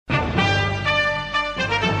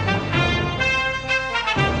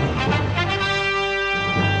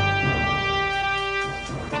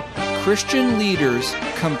Christian leaders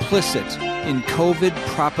complicit in COVID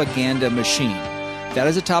propaganda machine? That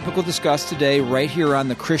is a topic we'll discuss today right here on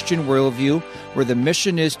the Christian Worldview, where the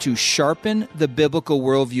mission is to sharpen the biblical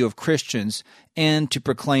worldview of Christians and to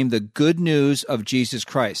proclaim the good news of Jesus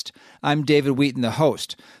Christ. I'm David Wheaton, the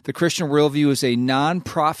host. The Christian Worldview is a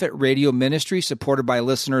non-profit radio ministry supported by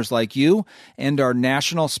listeners like you and our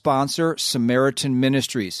national sponsor, Samaritan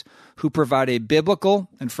Ministries, who provide a biblical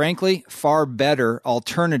and, frankly, far better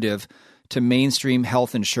alternative to mainstream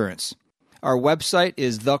health insurance. Our website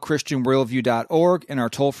is thechristianworldview.org, and our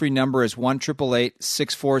toll-free number is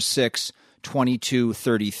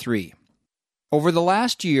 1-888-646-2233. Over the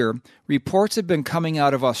last year, reports have been coming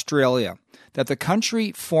out of Australia that the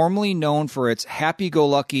country formerly known for its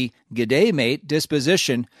happy-go-lucky g'day mate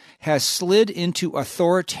disposition has slid into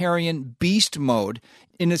authoritarian beast mode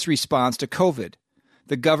in its response to COVID.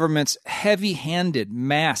 The government's heavy-handed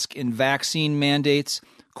mask and vaccine mandates,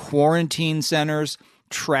 quarantine centers,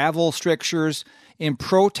 travel strictures, and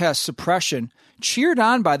protest suppression, cheered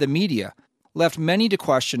on by the media, left many to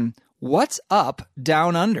question what's up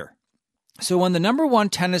down under. So when the number one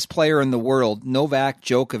tennis player in the world, Novak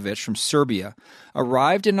Djokovic from Serbia,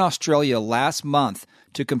 arrived in Australia last month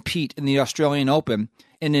to compete in the Australian Open,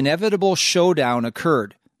 an inevitable showdown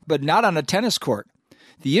occurred, but not on a tennis court.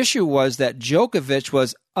 The issue was that Djokovic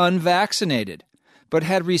was unvaccinated, but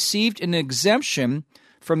had received an exemption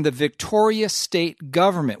from the Victoria state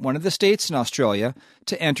government, one of the states in Australia,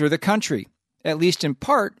 to enter the country, at least in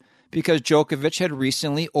part because Djokovic had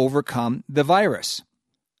recently overcome the virus.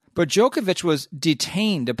 But Djokovic was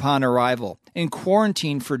detained upon arrival and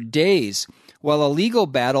quarantined for days while a legal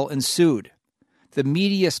battle ensued. The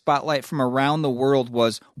media spotlight from around the world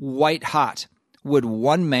was white hot. Would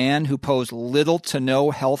one man who posed little to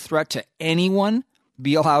no health threat to anyone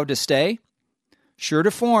be allowed to stay? Sure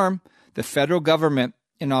to form, the federal government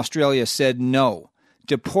in Australia said no,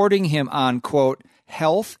 deporting him on, quote,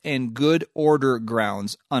 health and good order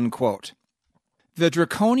grounds, unquote. The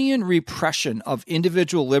draconian repression of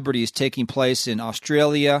individual liberties taking place in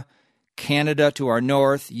Australia, Canada to our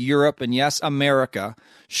north, Europe, and yes, America,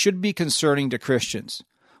 should be concerning to Christians.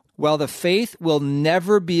 While the faith will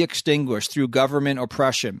never be extinguished through government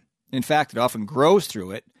oppression, in fact, it often grows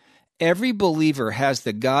through it, every believer has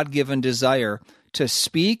the God-given desire to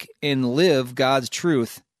speak and live God's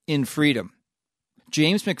truth in freedom.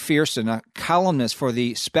 James McPherson, a columnist for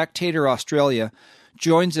The Spectator Australia,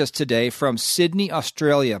 joins us today from Sydney,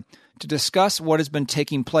 Australia, to discuss what has been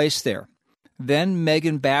taking place there. Then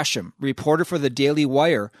Megan Basham, reporter for the Daily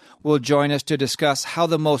Wire, will join us to discuss how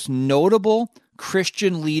the most notable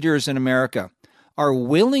Christian leaders in America are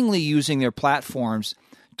willingly using their platforms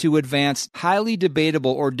to advance highly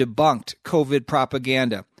debatable or debunked COVID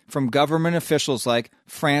propaganda from government officials like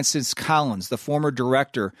Francis Collins, the former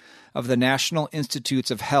director of the National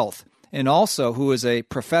Institutes of Health, and also who is a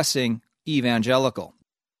professing evangelical.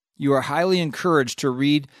 You are highly encouraged to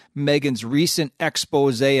read Megan's recent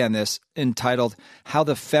expose on this, entitled How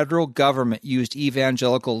the Federal Government Used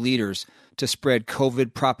Evangelical Leaders to Spread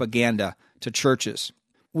COVID Propaganda to Churches.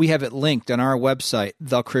 We have it linked on our website,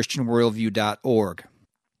 thechristianworldview.org.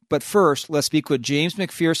 But first, let's speak with James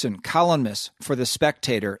McPherson, columnist for The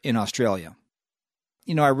Spectator in Australia.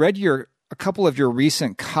 You know, I read a couple of your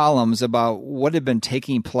recent columns about what had been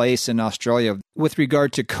taking place in Australia with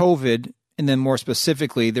regard to COVID, and then more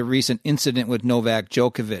specifically, the recent incident with Novak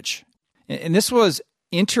Djokovic. And this was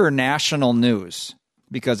international news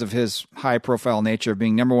because of his high-profile nature of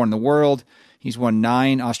being number one in the world. He's won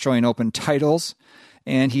 9 Australian Open titles,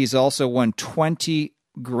 and he's also won 20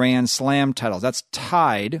 Grand Slam titles. That's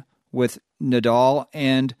tied with Nadal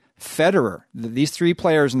and Federer. These 3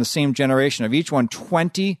 players in the same generation have each won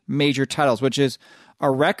 20 major titles, which is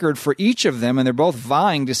a record for each of them, and they're both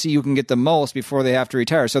vying to see who can get the most before they have to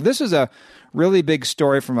retire. So this is a really big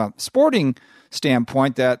story from a sporting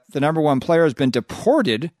standpoint, that the number one player has been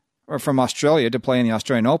deported from Australia to play in the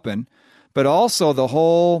Australian Open, but also the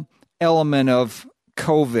whole element of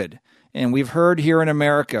COVID. And we've heard here in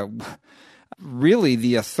America really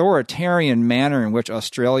the authoritarian manner in which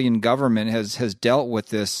Australian government has dealt with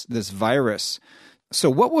this virus. So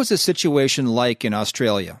what was the situation like in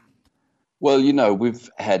Australia? Well, you know, we've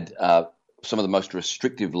had some of the most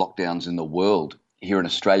restrictive lockdowns in the world here in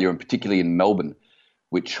Australia, and particularly in Melbourne,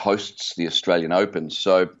 which hosts the Australian Open.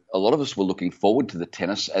 So a lot of us were looking forward to the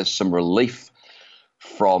tennis as some relief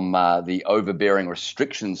from the overbearing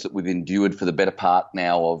restrictions that we've endured for the better part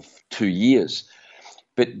now of 2 years.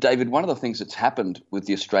 But David, one of the things that's happened with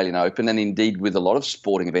the Australian Open, and indeed with a lot of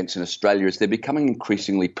sporting events in Australia, is they're becoming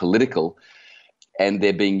increasingly political, and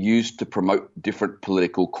they're being used to promote different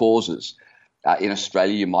political causes. In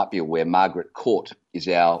Australia, you might be aware, Margaret Court is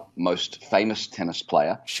our most famous tennis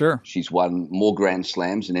player. Sure. She's won more Grand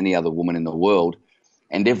Slams than any other woman in the world.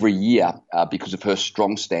 And every year, because of her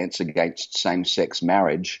strong stance against same-sex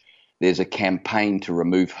marriage, there's a campaign to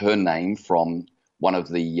remove her name from one of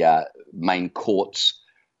the main courts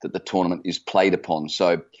that the tournament is played upon.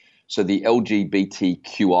 So the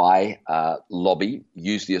LGBTQI lobby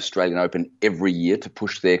use the Australian Open every year to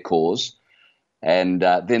push their cause. And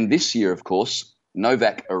then this year, of course,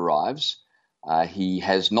 Novak arrives. He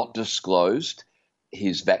has not disclosed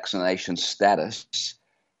his vaccination status,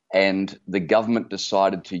 and the government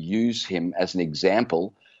decided to use him as an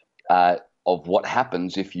example of what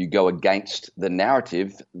happens if you go against the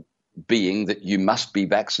narrative being that you must be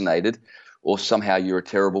vaccinated or somehow you're a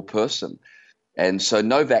terrible person. And so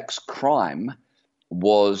Novak's crime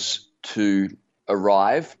was to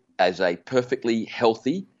arrive as a perfectly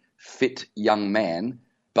healthy, fit young man,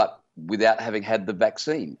 but without having had the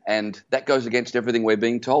vaccine. And that goes against everything we're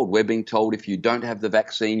being told. We're being told if you don't have the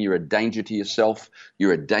vaccine, you're a danger to yourself,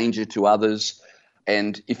 you're a danger to others.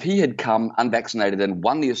 And if he had come unvaccinated and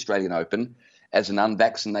won the Australian Open as an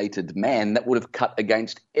unvaccinated man, that would have cut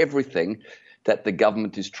against everything that the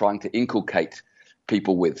government is trying to inculcate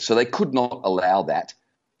people with. So they could not allow that.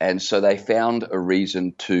 And so they found a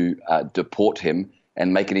reason to deport him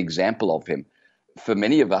and make an example of him. For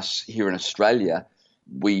many of us here in Australia,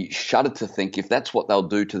 we shudder to think if that's what they'll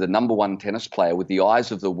do to the number one tennis player with the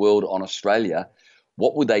eyes of the world on Australia,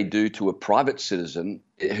 what would they do to a private citizen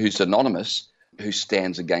who's anonymous, who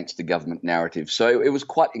stands against the government narrative? So it was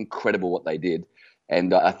quite incredible what they did.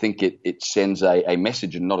 And I think it sends a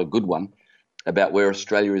message, and not a good one, about where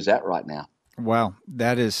Australia is at right now. Wow,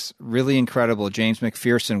 that is really incredible. James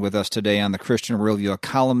McPherson with us today on the Christian Worldview, a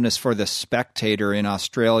columnist for The Spectator in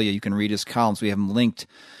Australia. You can read his columns. We have them linked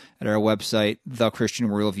at our website,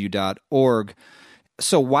 thechristianworldview.org.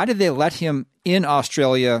 So why did they let him in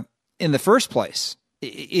Australia in the first place?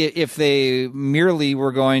 If they merely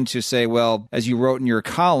were going to say, well, as you wrote in your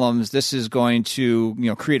columns, this is going to,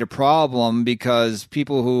 create a problem because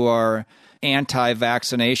people who are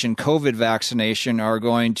anti-vaccination, COVID vaccination, are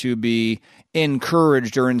going to be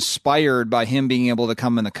encouraged or inspired by him being able to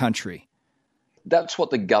come in the country. That's what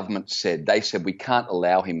the government said. They said we can't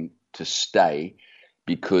allow him to stay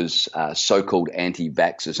because so-called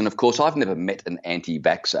anti-vaxxers. And of course, I've never met an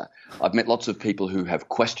anti-vaxxer. I've met lots of people who have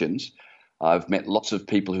questions. I've met lots of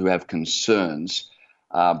people who have concerns,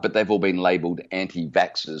 but they've all been labelled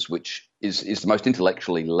anti-vaxxers, which is the most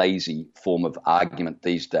intellectually lazy form of argument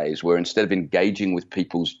these days, where instead of engaging with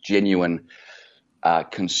people's genuine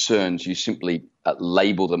concerns, you simply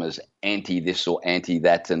label them as anti-this or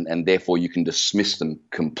anti-that, and therefore you can dismiss them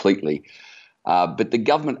completely. But the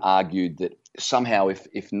government argued that somehow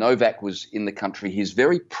if Novak was in the country, his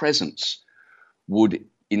very presence would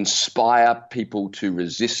inspire people to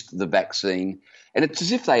resist the vaccine. And it's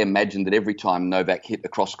as if they imagined that every time Novak hit a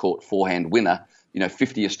cross-court forehand winner,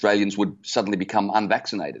 50 Australians would suddenly become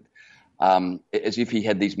unvaccinated, as if he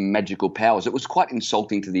had these magical powers. It was quite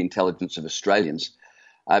insulting to the intelligence of Australians.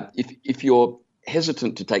 If you're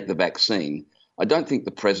hesitant to take the vaccine, I don't think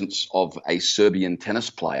the presence of a Serbian tennis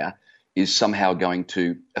player is somehow going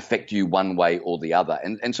to affect you one way or the other.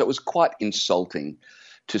 And so it was quite insulting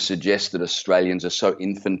to suggest that Australians are so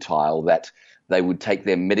infantile that they would take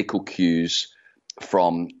their medical cues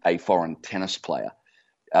from a foreign tennis player.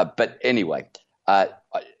 But anyway,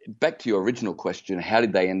 back to your original question, how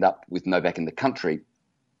did they end up with Novak in the country?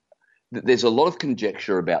 There's a lot of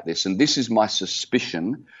conjecture about this, and this is my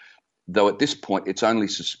suspicion, though at this point it's only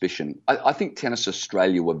suspicion. I think Tennis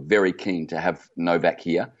Australia were very keen to have Novak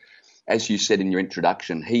here. As you said in your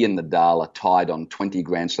introduction, he and Nadal are tied on 20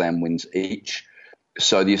 Grand Slam wins each.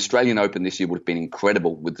 So the Australian Open this year would have been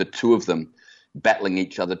incredible with the two of them battling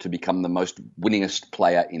each other to become the most winningest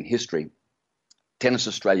player in history. Tennis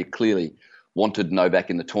Australia clearly wanted Novak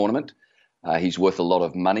in the tournament. He's worth a lot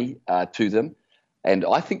of money to them. And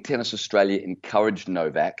I think Tennis Australia encouraged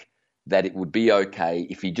Novak that it would be okay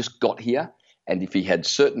if he just got here, and if he had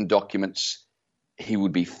certain documents, he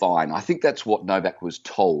would be fine. I think that's what Novak was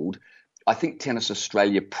told. I think Tennis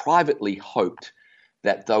Australia privately hoped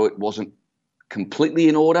that though it wasn't completely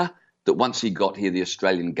in order, that once he got here, the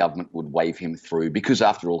Australian government would wave him through, because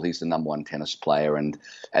after all, he's the number one tennis player, and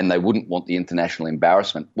they wouldn't want the international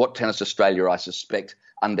embarrassment. What Tennis Australia, I suspect,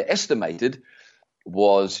 underestimated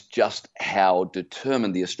was just how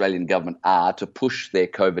determined the Australian government are to push their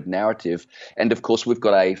COVID narrative. And of course, we've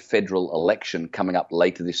got a federal election coming up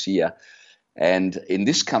later this year. And in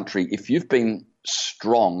this country, if you've been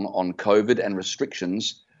strong on COVID and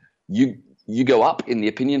restrictions, you go up in the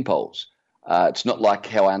opinion polls. It's not like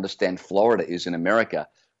how I understand Florida is in America,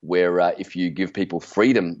 where if you give people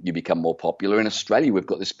freedom, you become more popular. In Australia, we've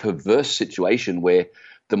got this perverse situation where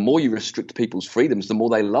the more you restrict people's freedoms, the more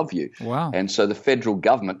they love you. Wow. And so the federal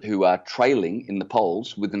government, who are trailing in the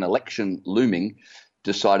polls with an election looming,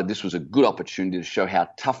 decided this was a good opportunity to show how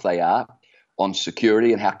tough they are on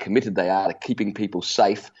security and how committed they are to keeping people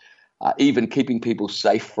safe, even keeping people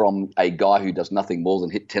safe from a guy who does nothing more than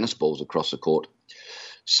hit tennis balls across the court.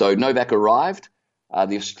 So Novak arrived.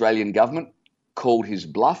 The Australian government called his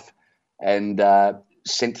bluff and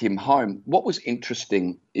sent him home. What was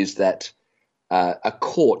interesting is that a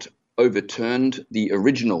court overturned the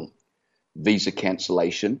original visa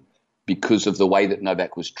cancellation because of the way that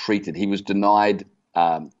Novak was treated. He was denied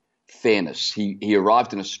fairness. He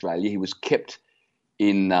arrived in Australia. He was kept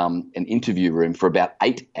in an interview room for about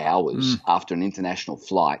 8 hours after an international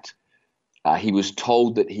flight. He was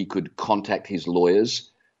told that he could contact his lawyers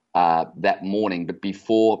that morning, but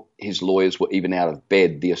before his lawyers were even out of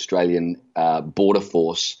bed, the Australian Border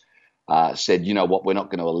Force said, you know what, we're not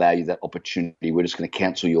going to allow you that opportunity. We're just going to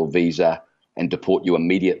cancel your visa and deport you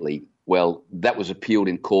immediately. Well, that was appealed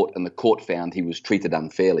in court, and the court found he was treated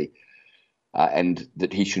unfairly and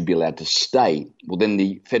that he should be allowed to stay. Well, then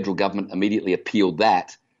the federal government immediately appealed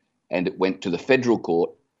that, and it went to the federal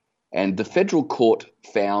court. And the federal court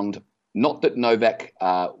found not that Novak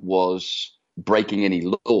was breaking any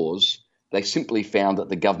laws. They simply found that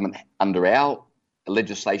the government, under our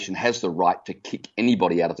legislation, has the right to kick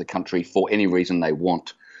anybody out of the country for any reason they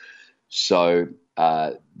want. So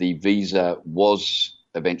the visa was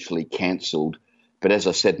eventually cancelled. But as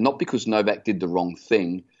I said, not because Novak did the wrong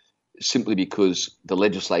thing, simply because the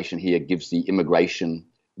legislation here gives the immigration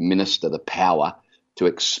minister the power to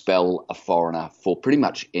expel a foreigner for pretty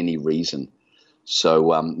much any reason.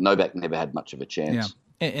 So Novak never had much of a chance.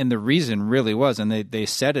 Yeah. And the reason really was, and they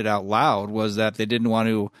said it out loud, was that they didn't want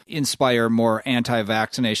to inspire more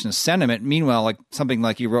anti-vaccination sentiment. Meanwhile, like something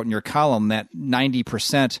like you wrote in your column, that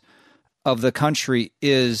 90% of the country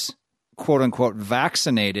is quote-unquote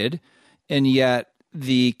vaccinated, and yet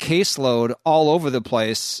the caseload all over the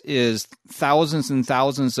place is thousands and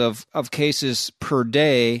thousands of cases per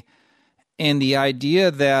day. And the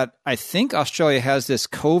idea that I think Australia has this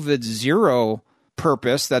COVID zero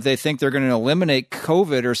purpose, that they think they're going to eliminate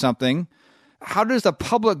COVID or something. How does the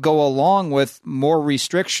public go along with more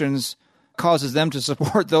restrictions causes them to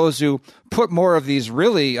support those who put more of these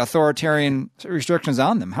really authoritarian restrictions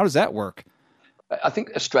on them? How does that work? I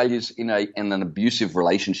think Australia's in an abusive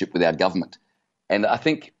relationship with our government. And I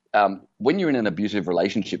think when you're in an abusive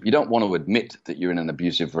relationship, you don't want to admit that you're in an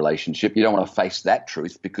abusive relationship. You don't want to face that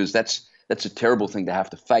truth, because that's a terrible thing to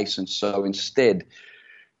have to face. And so instead,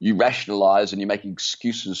 you rationalize and you make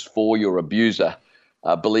excuses for your abuser,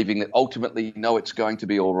 believing that ultimately, no, it's going to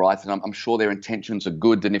be all right. And I'm sure their intentions are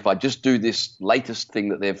good. And if I just do this latest thing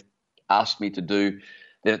that they've asked me to do,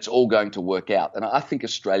 then it's all going to work out. And I think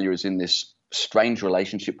Australia is in this strange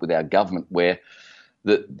relationship with our government where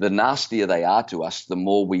the nastier they are to us, the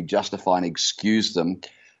more we justify and excuse them,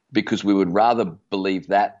 because we would rather believe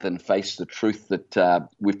that than face the truth that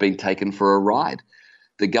we've been taken for a ride.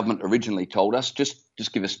 The government originally told us, just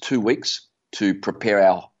give us 2 weeks to prepare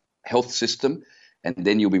our health system, and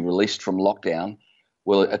then you'll be released from lockdown.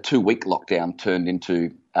 Well, a 2-week lockdown turned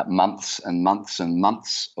into months and months and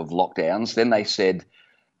months of lockdowns. Then they said,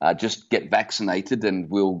 just get vaccinated and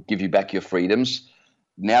we'll give you back your freedoms.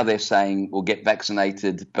 Now they're saying we'll get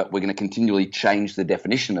vaccinated, but we're going to continually change the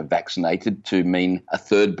definition of vaccinated to mean a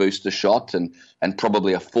third booster shot and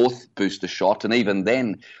probably a fourth booster shot. And even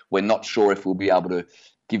then, we're not sure if we'll be able to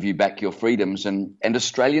give you back your freedoms. And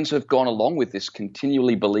Australians have gone along with this,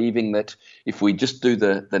 continually believing that if we just do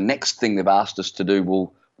the next thing they've asked us to do,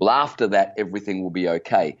 well, after that, everything will be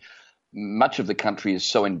okay. Much of the country is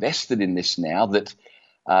so invested in this now that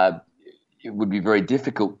it would be very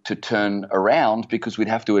difficult to turn around, because we'd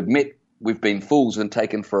have to admit we've been fools and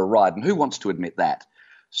taken for a ride. And who wants to admit that?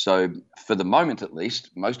 So for the moment, at least,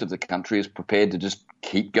 most of the country is prepared to just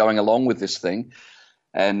keep going along with this thing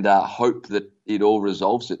and hope that it all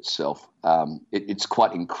resolves itself. It's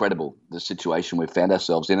quite incredible, the situation we've found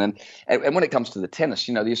ourselves in. And when it comes to the tennis,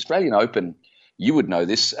 the Australian Open, you would know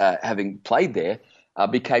this, having played there,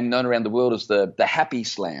 became known around the world as the Happy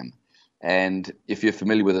Slam. And if you're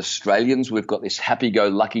familiar with Australians, we've got this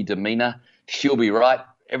happy-go-lucky demeanour. She'll be right.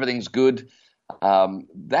 Everything's good.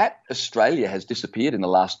 That Australia has disappeared in the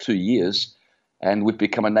last 2 years, and we've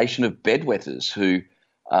become a nation of bedwetters who,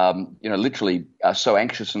 literally are so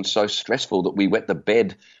anxious and so stressful that we wet the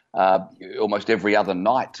bed almost every other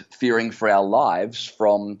night, fearing for our lives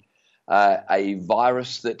from a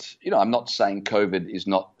virus that, I'm not saying COVID is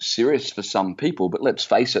not serious for some people, but let's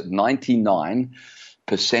face it, 99%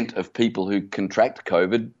 of people who contract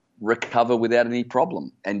COVID recover without any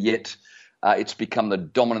problem. And yet it's become the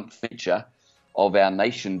dominant feature of our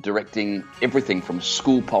nation, directing everything from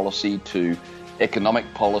school policy to economic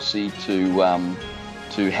policy to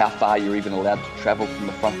how far you're even allowed to travel from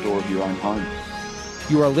the front door of your own home.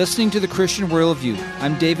 You are listening to The Christian Worldview.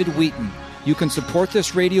 I'm David Wheaton. You can support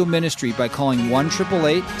this radio ministry by calling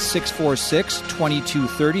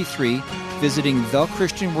 1-888-646-2233, visiting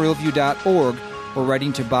thechristianworldview.org, or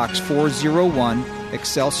writing to Box 401,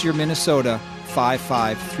 Excelsior, Minnesota,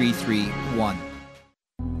 55331.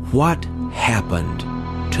 What happened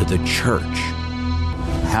to the church?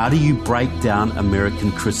 How do you break down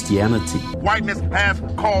American Christianity? Whiteness has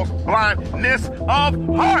caused blindness of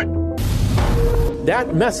heart.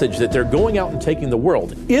 That message that they're going out and taking the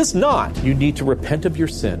world is not, you need to repent of your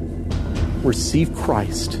sin, receive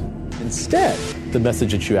Christ. Instead, the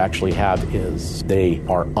message that you actually have is they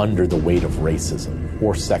are under the weight of racism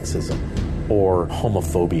or sexism or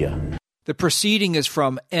homophobia. The proceeding is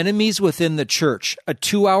from Enemies Within the Church, a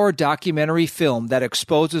 2-hour documentary film that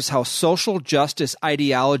exposes how social justice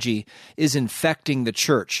ideology is infecting the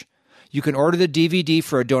church. You can order the DVD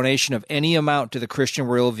for a donation of any amount to The Christian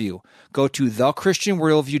Worldview. Go to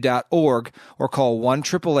thechristianworldview.org or call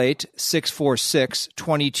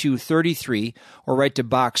 1-888-646-2233 or write to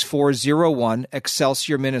Box 401,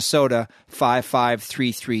 Excelsior, Minnesota,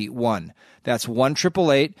 55331. That's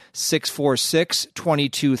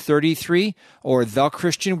 1-888-646-2233 or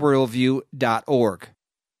thechristianworldview.org.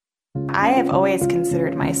 I have always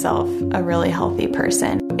considered myself a really healthy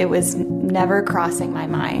person. It was never crossing my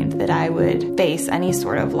mind that I would face any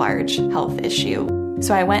sort of large health issue.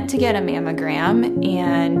 So I went to get a mammogram,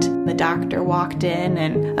 and the doctor walked in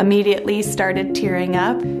and immediately started tearing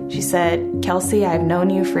up. She said, "Kelsey, I've known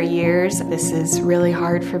you for years. This is really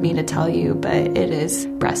hard for me to tell you, but it is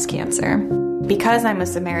breast cancer." Because I'm a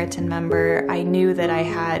Samaritan member, I knew that I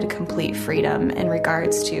had complete freedom in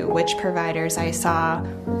regards to which providers I saw,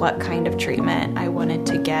 what kind of treatment I wanted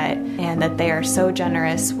to get, and that they are so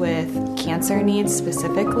generous with cancer needs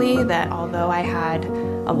specifically that although I had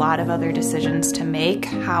a lot of other decisions to make,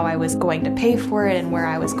 how I was going to pay for it and where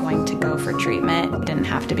I was going to go for treatment didn't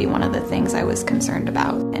have to be one of the things I was concerned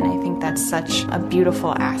about. And I think that's such a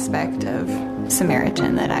beautiful aspect of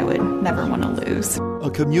Samaritan that I would never want to lose.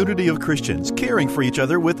 A community of Christians caring for each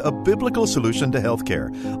other with a biblical solution to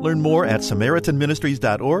healthcare. Learn more at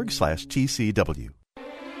samaritanministries.org/TCW.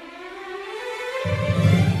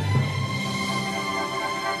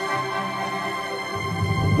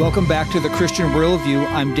 Welcome back to The Christian Worldview.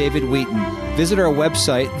 I'm David Wheaton. Visit our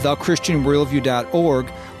website, thechristianworldview.org,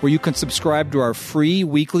 where you can subscribe to our free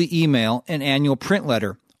weekly email and annual print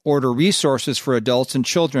letter, order resources for adults and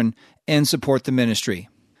children, and support the ministry.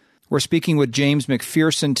 We're speaking with James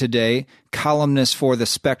McPherson today, columnist for The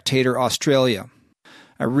Spectator Australia.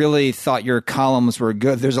 I really thought your columns were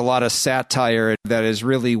good. There's a lot of satire that is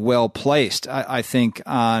really well placed, I think,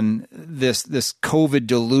 on this COVID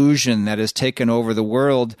delusion that has taken over the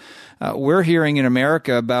world. We're hearing in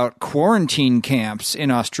America about quarantine camps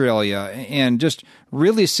in Australia and just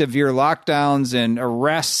really severe lockdowns and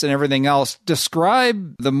arrests and everything else.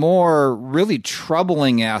 Describe the more really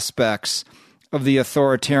troubling aspects of the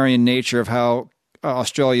authoritarian nature of how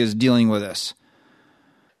Australia is dealing with this.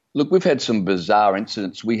 Look, we've had some bizarre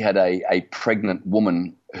incidents. We had a pregnant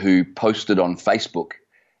woman who posted on Facebook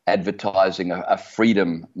advertising a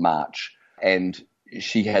freedom march, and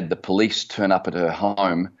she had the police turn up at her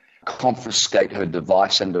home, confiscate her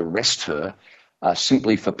device and arrest her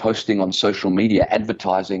simply for posting on social media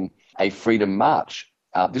advertising a freedom march.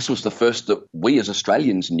 This was the first that we as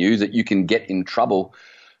Australians knew that you can get in trouble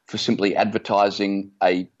for simply advertising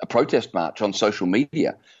a protest march on social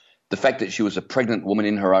media. The fact that she was a pregnant woman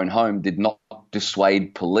in her own home did not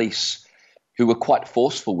dissuade police, who were quite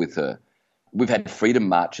forceful with her. We've had freedom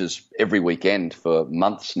marches every weekend for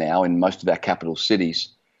months now in most of our capital cities.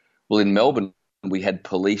 Well, in Melbourne, we had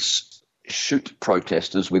police shoot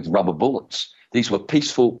protesters with rubber bullets. These were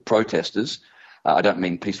peaceful protesters. I don't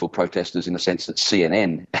mean peaceful protesters in the sense that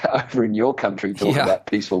CNN over in your country talk about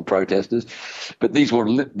peaceful protesters, but these were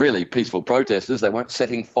really peaceful protesters. They weren't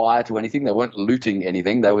setting fire to anything. They weren't looting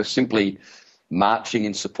anything. They were simply marching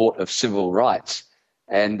in support of civil rights.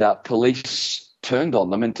 And police turned on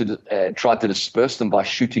them and tried to disperse them by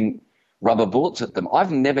shooting rubber bullets at them.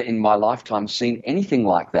 I've never in my lifetime seen anything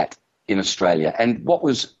like that in Australia. And what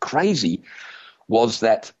was crazy was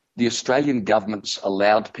that the Australian governments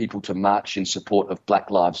allowed people to march in support of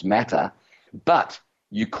Black Lives Matter, but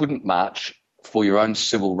you couldn't march for your own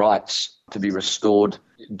civil rights to be restored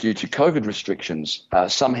due to COVID restrictions.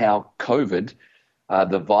 Somehow COVID,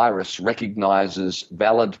 the virus, recognizes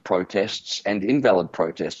valid protests and invalid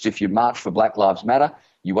protests. If you march for Black Lives Matter,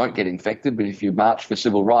 you won't get infected, but if you march for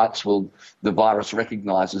civil rights, well, the virus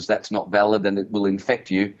recognizes that's not valid and it will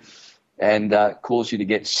infect you and cause you to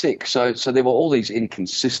get sick. So there were all these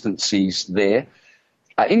inconsistencies there.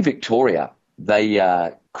 In Victoria,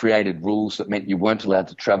 they created rules that meant you weren't allowed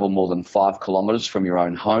to travel more than 5 kilometres from your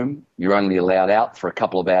own home. You're only allowed out for a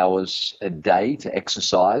couple of hours a day to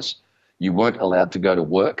exercise. You weren't allowed to go to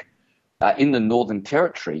work. In the Northern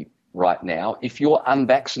Territory right now, if you're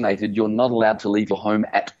unvaccinated, you're not allowed to leave your home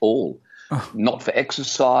at all, not for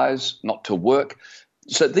exercise, not to work.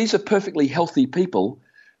 So these are perfectly healthy people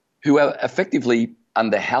who are effectively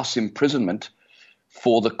under house imprisonment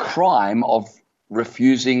for the crime of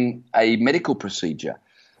refusing a medical procedure.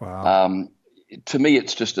 Wow. To me,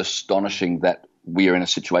 it's just astonishing that we are in a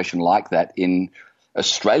situation like that in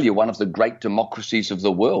Australia, one of the great democracies of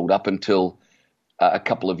the world up until a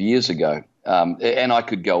couple of years ago. And I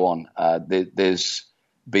could go on. There's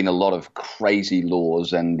been a lot of crazy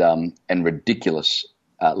laws and ridiculous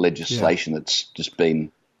legislation that's just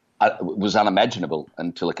been was unimaginable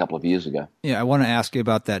until a couple of years ago. Yeah, I want to ask you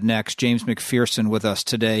about that next. James McPherson with us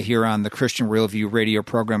today here on the Christian Worldview radio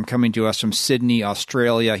program, coming to us from Sydney,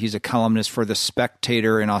 Australia. He's a columnist for The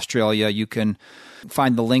Spectator in Australia. You can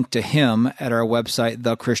find the link to him at our website,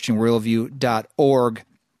 thechristianworldview.org.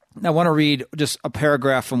 I want to read just a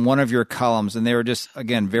paragraph from one of your columns, and they were just,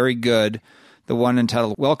 again, very good. The one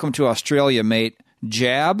entitled, "Welcome to Australia, Mate,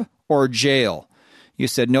 Jab or Jail?" You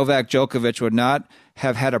said Novak Djokovic would not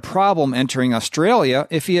have had a problem entering Australia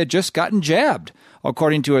if he had just gotten jabbed,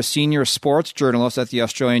 according to a senior sports journalist at the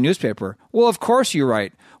Australian newspaper. Well, of course you're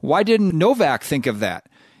right. Why didn't Novak think of that?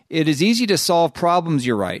 It is easy to solve problems,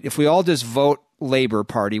 you're right. If we all just vote Labour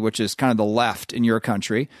Party, which is kind of the left in your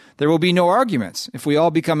country, there will be no arguments. If we all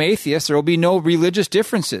become atheists, there will be no religious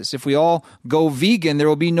differences. If we all go vegan, there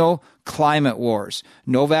will be no climate wars.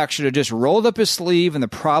 Novak should have just rolled up his sleeve and the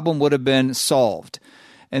problem would have been solved.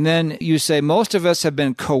 And then you say most of us have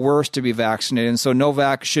been coerced to be vaccinated, and so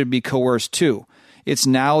Novak should be coerced too. It's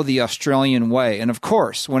now the Australian way. And of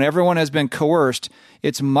course, when everyone has been coerced,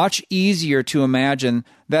 it's much easier to imagine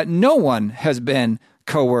that no one has been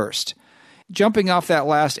coerced. Jumping off that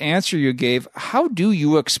last answer you gave, how do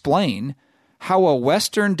you explain how a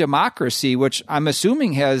Western democracy, which I'm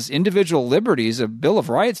assuming has individual liberties, a Bill of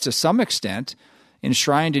Rights to some extent,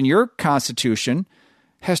 enshrined in your Constitution,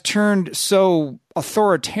 has turned so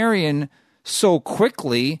authoritarian so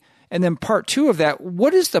quickly? And then part two of that,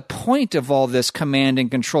 what is the point of all this command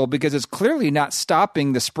and control? Because it's clearly not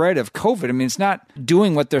stopping the spread of COVID. I mean, it's not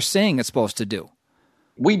doing what they're saying it's supposed to do.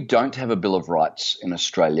 We don't have a Bill of Rights in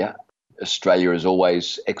Australia. Australia has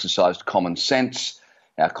always exercised common sense.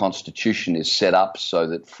 Our Constitution is set up so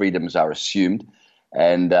that freedoms are assumed.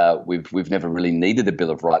 And we've never really needed a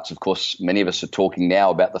Bill of Rights. Of course, many of us are talking now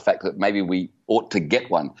about the fact that maybe we ought to get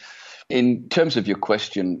one. In terms of your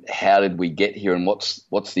question, how did we get here and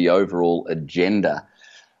what's the overall agenda?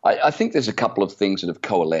 I think there's a couple of things that have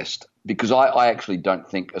coalesced because I actually don't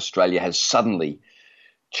think Australia has suddenly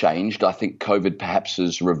changed. I think COVID perhaps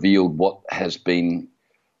has revealed what has been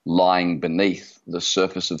lying beneath the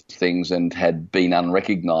surface of things and had been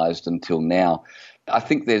unrecognised until now. I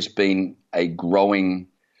think there's been a growing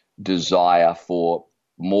desire for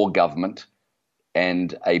more government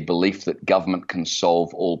and a belief that government can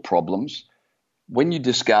solve all problems. When you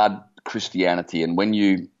discard Christianity and when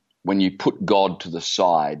you put God to the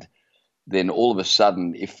side, then all of a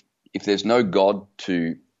sudden, if there's no God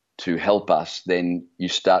to help us, then you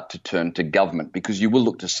start to turn to government because you will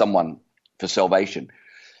look to someone for salvation.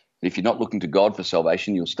 If you're not looking to God for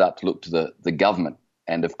salvation, you'll start to look to the government.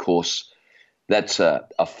 And of course, that's a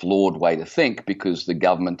flawed way to think because the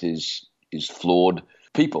government is flawed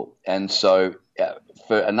people. And so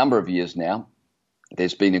for a number of years now,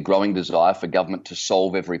 there's been a growing desire for government to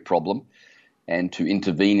solve every problem and to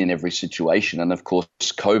intervene in every situation. And of course,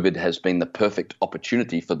 COVID has been the perfect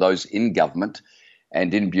opportunity for those in government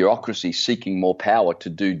and in bureaucracy seeking more power to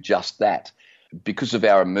do just that. Because of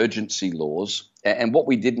our emergency laws, and what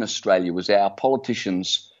we did in Australia was our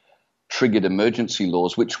politicians triggered emergency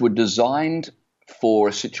laws which were designed for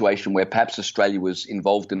a situation where perhaps Australia was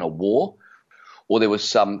involved in a war or there was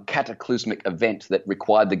some cataclysmic event that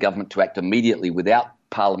required the government to act immediately without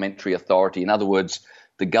parliamentary authority. In other words,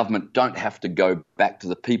 the government don't have to go back to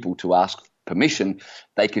the people to ask permission.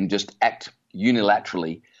 They can just act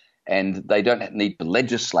unilaterally and they don't need to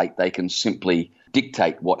legislate. They can simply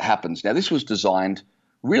dictate what happens. Now, this was designed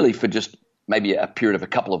really for just maybe a period of a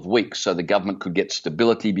couple of weeks so the government could get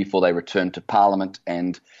stability before they returned to Parliament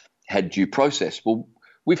and had due process. Well,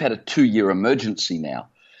 we've had a 2-year emergency now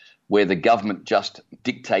where the government just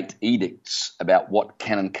dictate edicts about what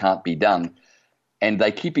can and can't be done. And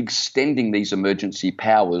they keep extending these emergency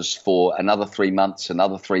powers for another 3 months,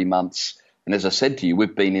 another 3 months. And as I said to you,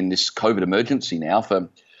 we've been in this COVID emergency now for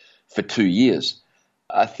 2 years.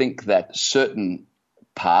 I think that certain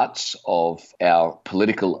parts of our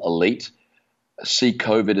political elite see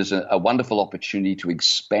COVID as a wonderful opportunity to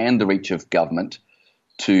expand the reach of government,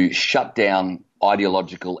 to shut down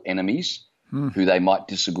ideological enemies who they might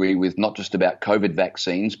disagree with, not just about COVID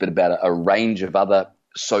vaccines, but about a range of other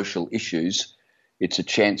social issues. It's a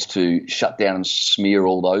chance to shut down and smear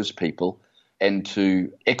all those people and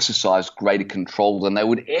to exercise greater control than they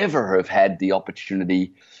would ever have had the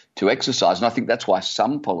opportunity to exercise. And I think that's why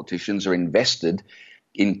some politicians are invested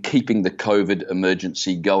in keeping the COVID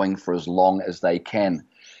emergency going for as long as they can.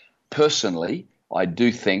 Personally, I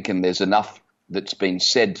do think, and there's enough that's been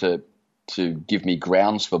said to give me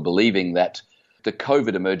grounds for believing that the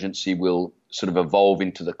COVID emergency will sort of evolve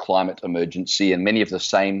into the climate emergency, and many of the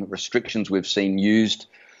same restrictions we've seen used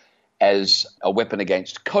as a weapon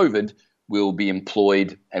against COVID will be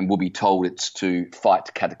employed, and we'll be told it's to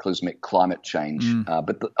fight cataclysmic climate change.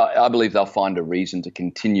 But I believe they'll find a reason to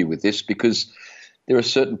continue with this because there are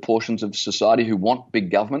certain portions of society who want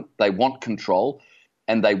big government, they want control,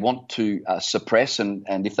 and they want to suppress and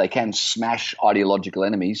if they can, smash ideological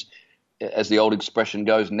enemies. As the old expression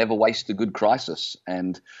goes, never waste a good crisis.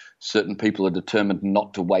 And certain people are determined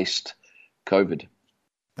not to waste COVID.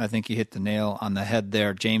 I think you hit the nail on the head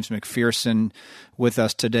there. James McPherson with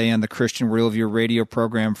us today on the Christian Worldview radio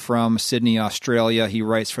program from Sydney, Australia. He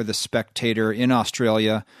writes for The Spectator in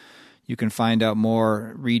Australia. You can find out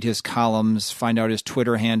more, read his columns, find out his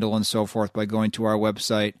Twitter handle and so forth by going to our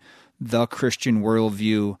website,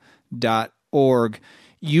 thechristianworldview.org.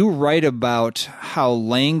 You write about how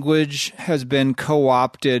language has been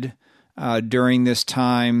co-opted during this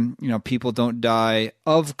time. You know, people don't die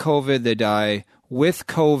of COVID, they die with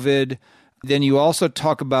COVID. Then you also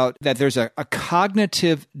talk about that there's a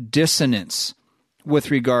cognitive dissonance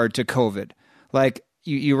with regard to COVID. Like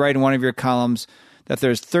you write in one of your columns that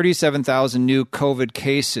there's 37,000 new COVID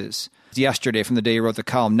cases yesterday from the day you wrote the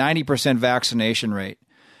column, 90% vaccination rate.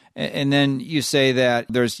 And then you say that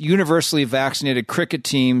there's universally vaccinated cricket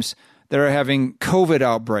teams that are having COVID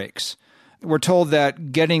outbreaks. We're told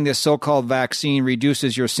that getting this so-called vaccine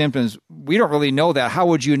reduces your symptoms. We don't really know that. How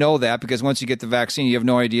would you know that? Because once you get the vaccine, you have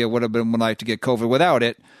no idea what it would have been like to get COVID without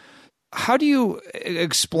it. How do you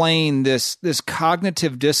explain this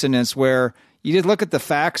cognitive dissonance where you did look at the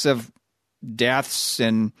facts of deaths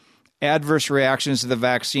and adverse reactions to the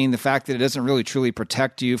vaccine, the fact that it doesn't really truly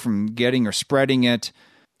protect you from getting or spreading it,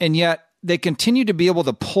 and yet they continue to be able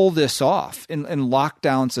to pull this off in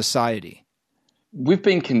lockdown society? We've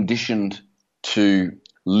been conditioned to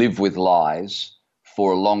live with lies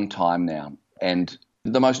for a long time now. And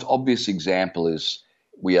the most obvious example is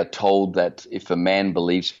we are told that if a man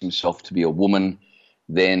believes himself to be a woman,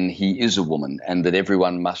 then he is a woman, and that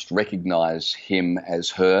everyone must recognize him as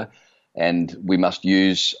her, and we must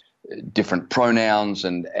use different pronouns,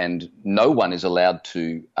 and no one is allowed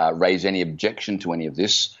to raise any objection to any of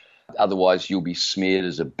this. Otherwise, you'll be smeared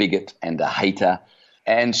as a bigot and a hater.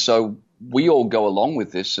 And so we all go along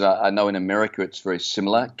with this. I know in America it's very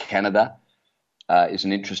similar. Canada is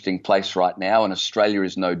an interesting place right now, and Australia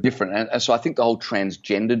is no different. And so I think the whole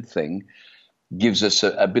transgendered thing gives us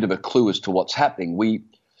a bit of a clue as to what's happening.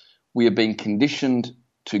 We are being conditioned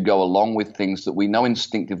to go along with things that we know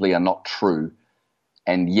instinctively are not true,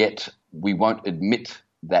 and yet we won't admit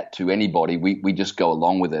that to anybody. We just go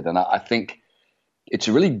along with it. And I think it's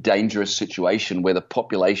a really dangerous situation where the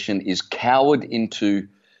population is cowered into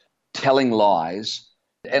telling lies.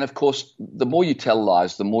 And of course, the more you tell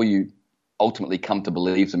lies, the more you ultimately come to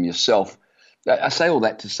believe them yourself. I say all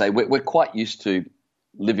that to say we're quite used to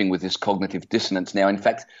living with this cognitive dissonance now. In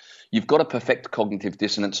fact, you've got to perfect cognitive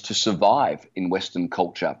dissonance to survive in Western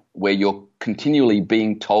culture, where you're continually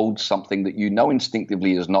being told something that you know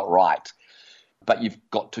instinctively is not right, but you've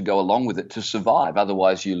got to go along with it to survive.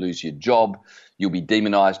 Otherwise, you lose your job, you'll be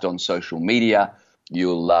demonized on social media,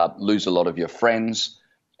 you'll lose a lot of your friends,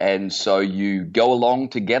 and so you go along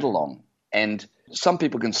to get along. And some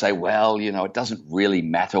people can say, well, it doesn't really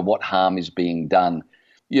matter what harm is being done.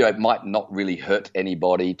 It might not really hurt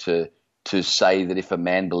anybody to say that if a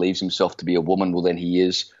man believes himself to be a woman, well, then he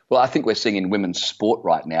is. Well, I think we're seeing in women's sport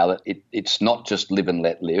right now that it's not just live and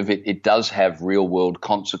let live. It does have real-world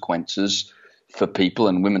consequences for people,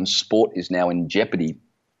 and women's sport is now in jeopardy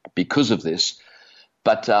because of this.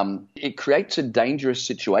 But it creates a dangerous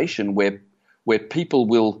situation where people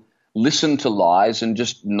will listen to lies and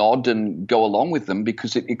just nod and go along with them,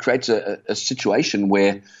 because it creates a situation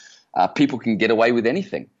where people can get away with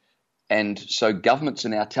anything. And so governments are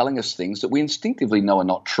now telling us things that we instinctively know are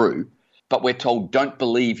not true, but we're told, don't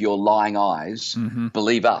believe your lying eyes,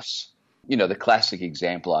 believe us. You know, the classic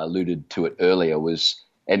example, I alluded to it earlier, was,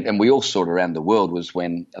 and we all saw it around the world, was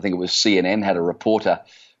when I think it was CNN had a reporter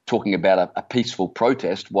talking about a peaceful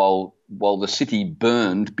protest while the city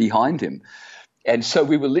burned behind him. And so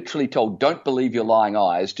we were literally told, don't believe your lying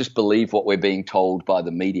eyes, just believe what we're being told by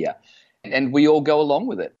the media. And we all go along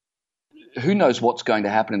with it. Who knows what's going to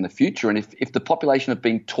happen in the future? And if the population have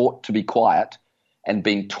been taught to be quiet and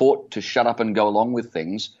been taught to shut up and go along with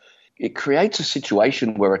things, it creates a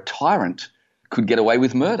situation where a tyrant could get away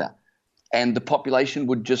with murder. And the population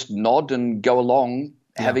would just nod and go along,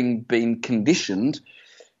 having been conditioned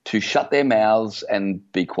to shut their mouths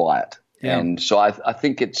and be quiet. Yeah. And so I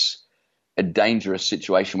think it's a dangerous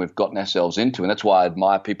situation we've gotten ourselves into. And that's why I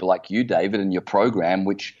admire people like you, David, and your program,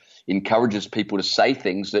 which encourages people to say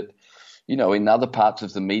things that, you know, in other parts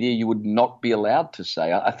of the media you would not be allowed to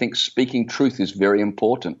say. I think speaking truth is very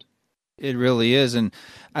important. It really is. And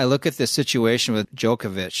I look at this situation with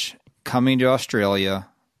Djokovic coming to Australia,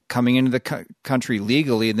 coming into the country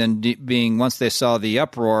legally, and then being, once they saw the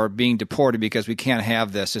uproar, being deported because we can't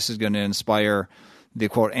have this. This is going to inspire the,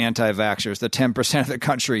 quote, anti-vaxxers, the 10% of the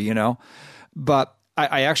country, you know. But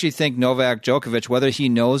I actually think Novak Djokovic, whether he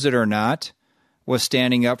knows it or not, was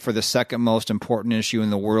standing up for the second most important issue in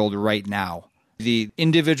the world right now. The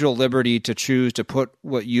individual liberty to choose to put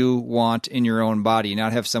what you want in your own body,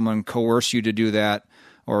 not have someone coerce you to do that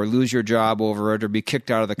or lose your job over it or be kicked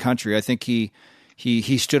out of the country. I think he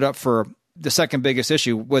stood up for the second biggest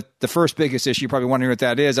issue. With the first biggest issue, you're probably wondering what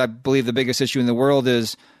that is. I believe the biggest issue in the world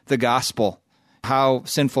is the gospel, how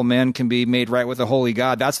sinful men can be made right with a holy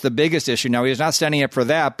God. That's the biggest issue. Now, he's not standing up for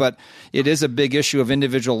that, but it is a big issue of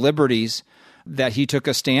individual liberties that he took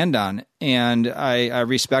a stand on. And I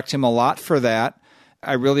respect him a lot for that.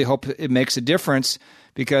 I really hope it makes a difference,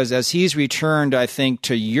 because as he's returned, I think,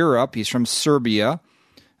 to Europe, he's from Serbia,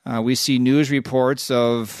 we see news reports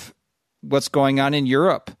of what's going on in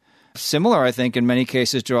Europe. Similar, I think, in many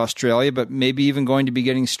cases to Australia, but maybe even going to be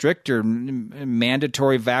getting stricter,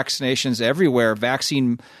 mandatory vaccinations everywhere,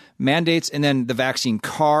 vaccine mandates, and then the vaccine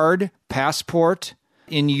card, passport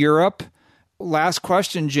in Europe. Last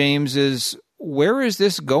question, James, is where is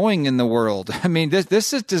this going in the world? I mean,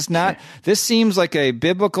 this seems like a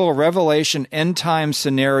biblical revelation end time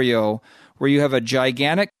scenario where you have a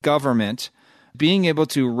gigantic government being able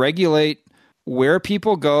to regulate where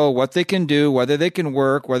people go, what they can do, whether they can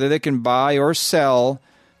work, whether they can buy or sell.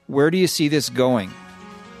 Where do you see this going?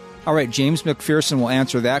 All right, James McPherson will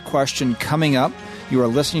answer that question coming up. You are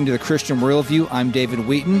listening to The Christian Worldview. I'm David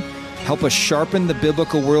Wheaton. Help us sharpen the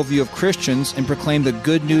biblical worldview of Christians and proclaim the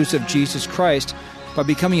good news of Jesus Christ by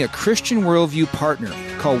becoming a Christian Worldview partner.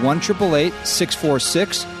 Call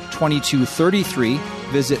 1-888-646-2233.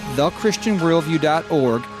 Visit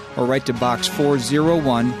thechristianworldview.org or write to Box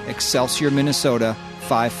 401, Excelsior, Minnesota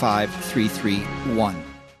 55331.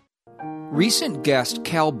 Recent guest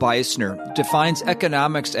Cal Beisner defines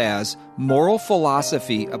economics as moral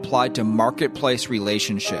philosophy applied to marketplace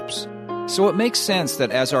relationships. So it makes sense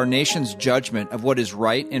that as our nation's judgment of what is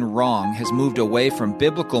right and wrong has moved away from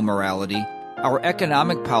biblical morality, our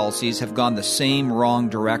economic policies have gone the same wrong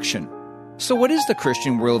direction. So what is the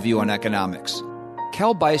Christian worldview on economics?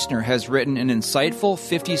 Cal Beisner has written an insightful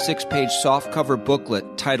 56-page softcover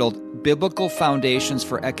booklet titled Biblical Foundations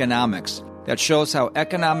for Economics that shows how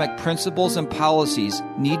economic principles and policies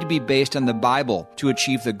need to be based on the Bible to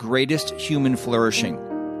achieve the greatest human flourishing.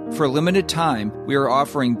 For a limited time, we are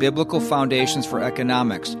offering Biblical Foundations for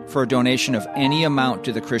Economics for a donation of any amount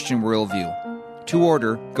to the Christian Worldview. To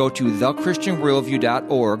order, go to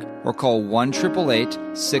thechristianworldview.org or call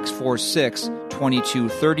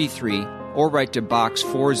 1-888-646-2233 or write to Box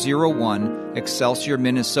 401, Excelsior,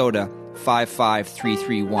 Minnesota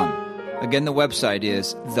 55331. Again, the website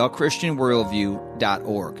is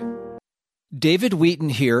thechristianworldview.org. David Wheaton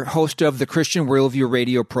here, host of the Christian Worldview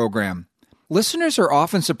radio program. Listeners are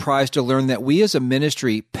often surprised to learn that we as a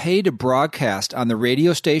ministry pay to broadcast on the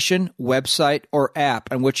radio station, website, or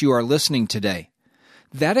app on which you are listening today.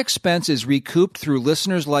 That expense is recouped through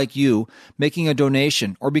listeners like you making a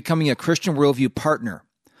donation or becoming a Christian Worldview partner.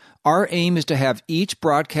 Our aim is to have each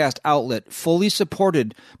broadcast outlet fully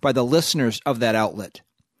supported by the listeners of that outlet.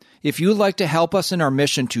 If you would like to help us in our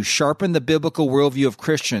mission to sharpen the biblical worldview of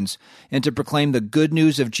Christians and to proclaim the good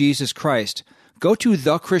news of Jesus Christ, go to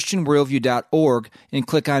thechristianworldview.org and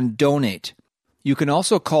click on Donate. You can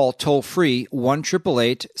also call toll-free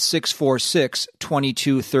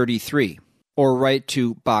 1-888-646-2233 or write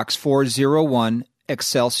to Box 401,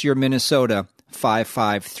 Excelsior, Minnesota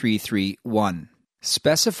 55331.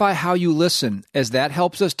 Specify how you listen, as that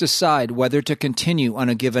helps us decide whether to continue on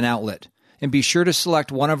a given outlet. And be sure to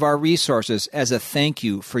select one of our resources as a thank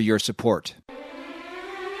you for your support.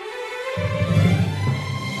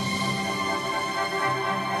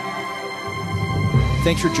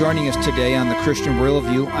 Thanks for joining us today on The Christian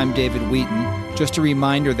Worldview. I'm David Wheaton. Just a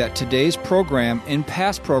reminder that today's program and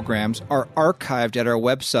past programs are archived at our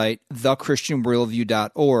website,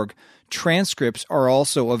 thechristianworldview.org. Transcripts are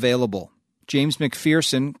also available. James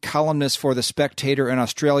McPherson, columnist for The Spectator in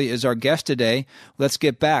Australia, is our guest today. Let's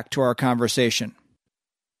get back to our conversation.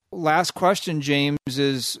 Last question, James,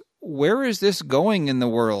 is where is this going in the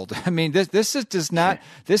world? I mean, this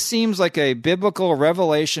seems like a biblical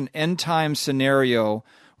revelation end time scenario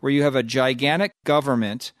where you have a gigantic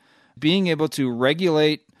government being able to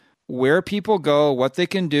regulate where people go, what they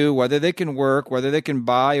can do, whether they can work, whether they can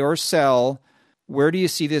buy or sell. Where do you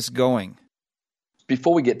see this going?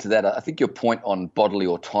 Before we get to that, I think your point on bodily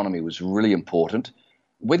autonomy was really important.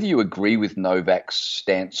 Whether you agree with Novak's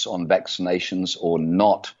stance on vaccinations or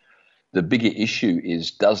not, the bigger issue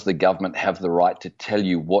is, does the government have the right to tell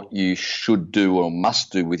you what you should do or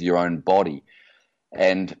must do with your own body?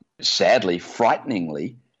 And sadly,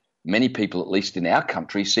 frighteningly, many people, at least in our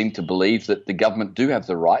country, seem to believe that the government do have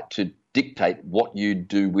the right to dictate what you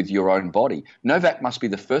do with your own body. Novak must be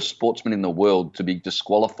the first sportsman in the world to be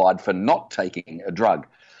disqualified for not taking a drug.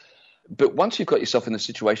 But once you've got yourself in a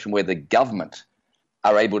situation where the government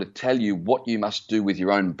are able to tell you what you must do with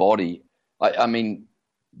your own body, I mean,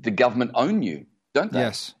 the government own you, don't they?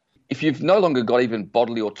 Yes. If you've no longer got even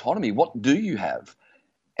bodily autonomy, what do you have?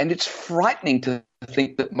 And it's frightening to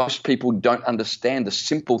think that most people don't understand the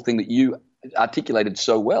simple thing that you articulated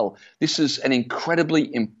so well. This is an incredibly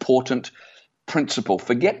important principle.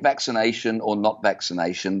 Forget vaccination or not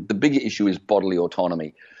vaccination. The bigger issue is bodily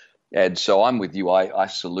autonomy. And so I'm with you. I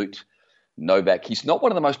salute Novak. He's not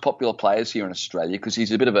one of the most popular players here in Australia because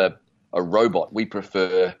he's a bit of a robot. We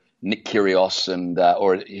prefer Nick Kyrgios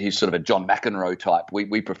or he's sort of a John McEnroe type.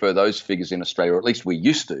 We prefer those figures in Australia, or at least we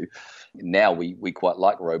used to. Now we quite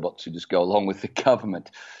like robots who just go along with the government.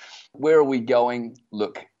 Where are we going?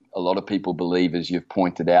 Look, a lot of people believe, as you've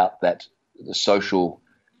pointed out, that the social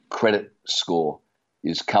credit score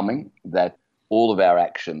is coming, that all of our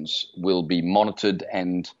actions will be monitored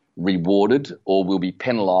and rewarded or will be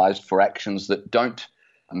penalised for actions that don't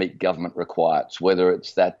meet government requirements, whether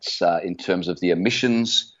that's in terms of the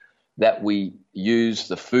emissions that we use,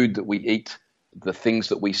 the food that we eat, the things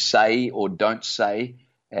that we say or don't say,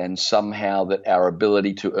 and somehow that our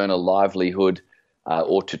ability to earn a livelihood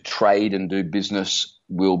or to trade and do business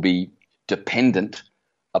will be dependent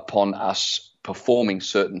upon us performing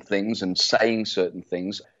certain things and saying certain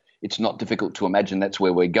things. It's not difficult to imagine that's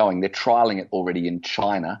where we're going. They're trialing it already in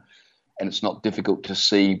China, and it's not difficult to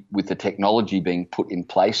see with the technology being put in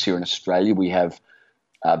place here in Australia. We have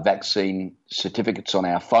vaccine certificates on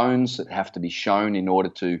our phones that have to be shown in order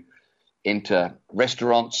to enter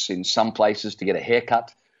restaurants. In some places, to get a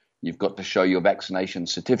haircut, you've got to show your vaccination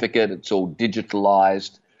certificate. It's all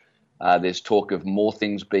digitalized. There's talk of more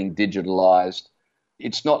things being digitalized.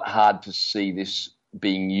 It's not hard to see this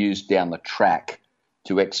being used down the track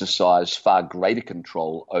to exercise far greater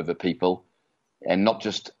control over people, and not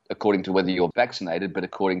just according to whether you're vaccinated, but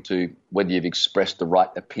according to whether you've expressed the right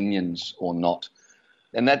opinions or not.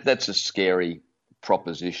 And that's a scary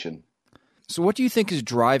proposition. So what do you think is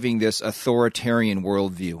driving this authoritarian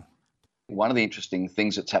worldview? One of the interesting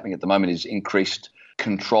things that's happening at the moment is increased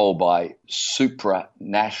control by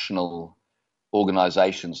supranational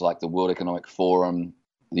organizations like the World Economic Forum,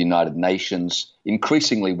 the United Nations.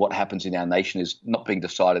 Increasingly, what happens in our nation is not being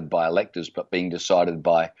decided by electors, but being decided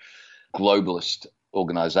by globalist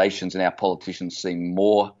organizations, and our politicians seem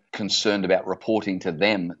more concerned about reporting to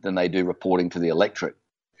them than they do reporting to the electorate.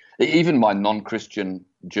 Even my non-Christian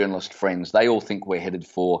journalist friends, they all think we're headed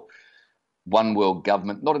for one world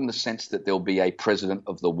government, not in the sense that there'll be a president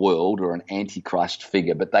of the world or an antichrist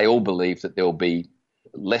figure, but they all believe that there'll be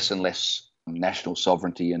less and less national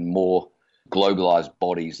sovereignty and more globalized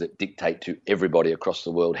bodies that dictate to everybody across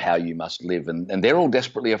the world how you must live. And they're all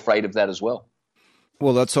desperately afraid of that as well.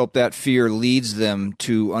 Well, let's hope that fear leads them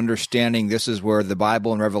to understanding this is where the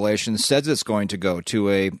Bible and Revelation says it's going to go, to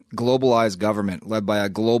a globalized government led by a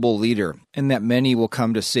global leader, and that many will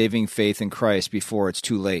come to saving faith in Christ before it's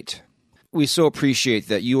too late. We so appreciate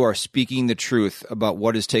that you are speaking the truth about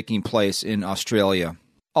what is taking place in Australia.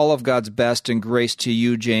 All of God's best and grace to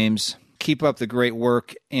you, James. keep up the great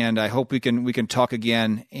work, and I hope we can talk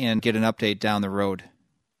again and get an update down the road.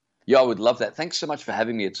 Yeah, I would love that. Thanks so much for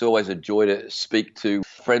having me. It's always a joy to speak to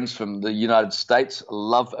friends from the United States.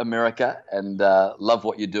 Love America and love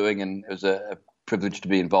what you're doing, and it was a privilege to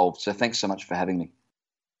be involved. So thanks so much for having me.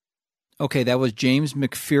 Okay, that was James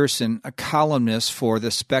McPherson, a columnist for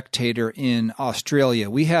The Spectator in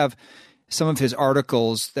Australia. We have some of his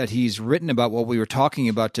articles that he's written about what we were talking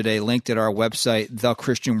about today linked at our website,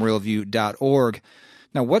 thechristianworldview.org.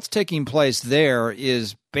 Now, what's taking place there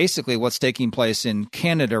is basically what's taking place in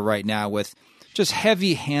Canada right now with just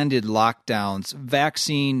heavy-handed lockdowns,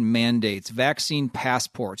 vaccine mandates, vaccine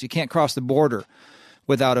passports. You can't cross the border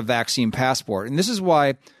without a vaccine passport. And this is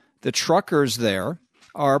why the truckers there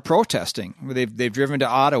are protesting. They've driven to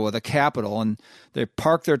Ottawa, the capital, and they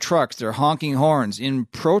park their trucks. They're honking horns in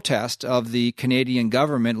protest of the Canadian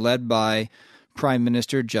government led by Prime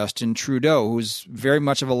Minister Justin Trudeau, who's very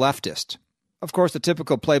much of a leftist. Of course, the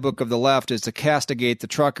typical playbook of the left is to castigate the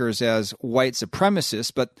truckers as white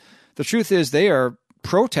supremacists, but the truth is they are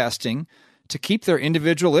protesting to keep their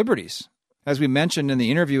individual liberties. As we mentioned in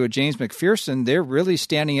the interview with James McPherson, they're really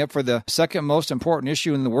standing up for the second most important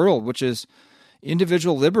issue in the world, which is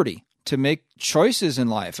individual liberty to make choices in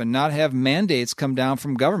life and not have mandates come down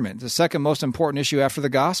from government, the second most important issue after the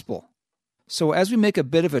gospel. So as we make a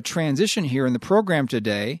bit of a transition here in the program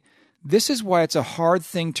today, this is why it's a hard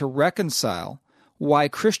thing to reconcile why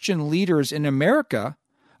Christian leaders in America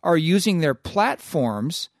are using their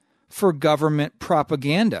platforms for government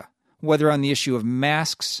propaganda, whether on the issue of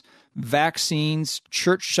masks, vaccines,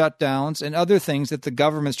 church shutdowns, and other things that the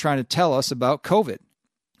government's trying to tell us about COVID.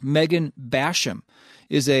 Megan Basham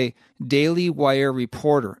is a Daily Wire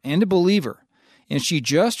reporter and a believer, and she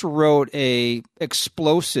just wrote a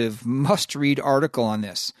explosive, must-read article on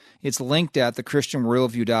this. It's linked at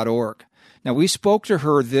thechristianworldview.org. Now, we spoke to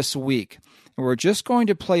her this week, and we're just going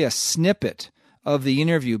to play a snippet of the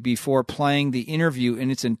interview before playing the interview in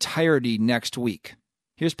its entirety next week.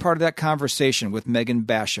 Here's part of that conversation with Megan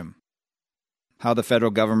Basham. How the federal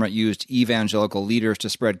government used evangelical leaders to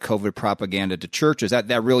spread COVID propaganda to churches.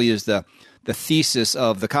 That really is the thesis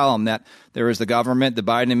of the column, that there is the government, the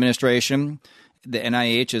Biden administration. The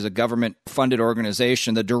NIH is a government-funded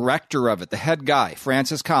organization. The director of it, the head guy,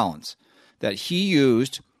 Francis Collins, that he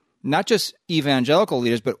used not just evangelical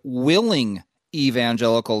leaders, but willing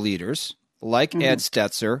evangelical leaders like Ed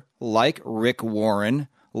Stetzer, like Rick Warren,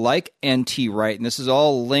 like N.T. Wright, and this is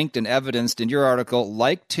all linked and evidenced in your article,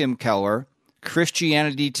 like Tim Keller,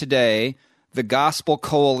 Christianity Today, the Gospel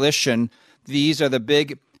Coalition. These are the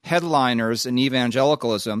big headliners in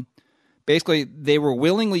evangelicalism. Basically, they were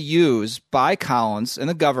willingly used by Collins and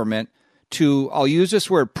the government to, I'll use this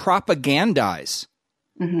word, propagandize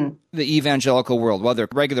the evangelical world, whether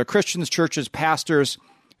regular Christians, churches, pastors,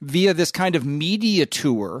 via this kind of media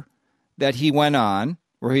tour that he went on,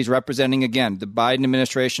 where he's representing, again, the Biden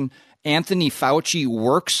administration. Anthony Fauci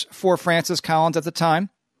works for Francis Collins at the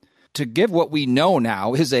time. To give what we know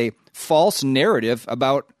now is a false narrative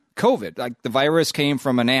about COVID. Like the virus came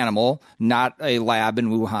from an animal, not a lab in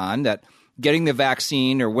Wuhan, that getting the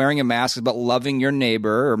vaccine or wearing a mask is about loving your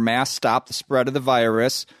neighbor, or masks stop the spread of the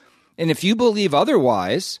virus. And if you believe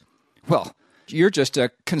otherwise, well, you're just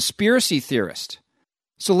a conspiracy theorist.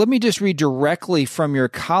 So let me just read directly from your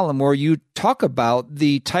column where you talk about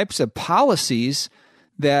the types of policies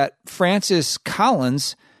that Francis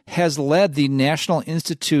Collins has led the National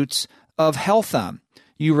Institutes of Health on.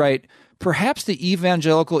 You write, perhaps the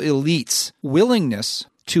evangelical elite's willingness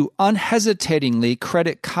to unhesitatingly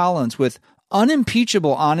credit Collins with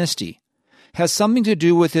unimpeachable honesty has something to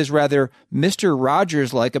do with his rather Mr.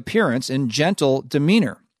 Rogers-like appearance and gentle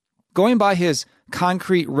demeanor. Going by his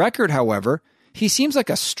concrete record, however, he seems like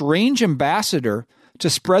a strange ambassador to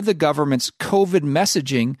spread the government's COVID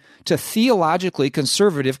messaging to theologically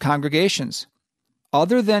conservative congregations.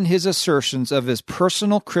 Other than his assertions of his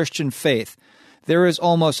personal Christian faith, there is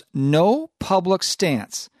almost no public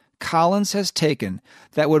stance Collins has taken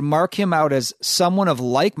that would mark him out as someone of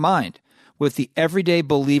like mind with the everyday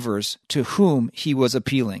believers to whom he was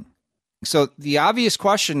appealing. So the obvious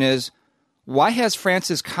question is, why has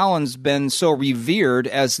Francis Collins been so revered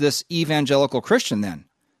as this evangelical Christian then?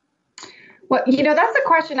 Well, that's a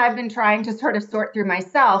question I've been trying to sort of sort through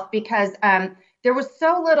myself, because there was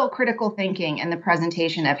so little critical thinking in the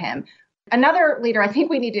presentation of him. Another leader I think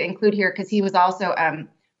we need to include here, because he was also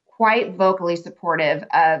quite vocally supportive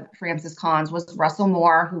of Francis Collins, was Russell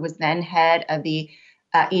Moore, who was then head of the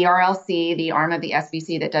ERLC, the arm of the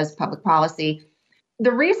SBC that does public policy.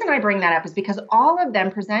 the reason I bring that up is because all of them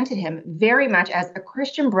presented him very much as a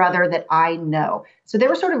Christian brother that I know. So they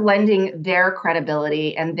were sort of lending their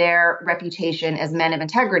credibility and their reputation as men of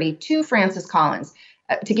integrity to Francis Collins.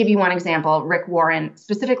 To give you one example, Rick Warren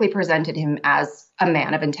specifically presented him as a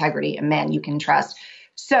man of integrity, a man you can trust.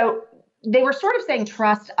 So they were sort of saying,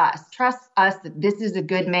 trust us that this is a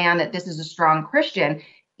good man, that this is a strong Christian,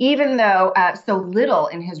 even though so little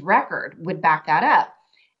in his record would back that up.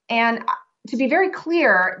 And to be very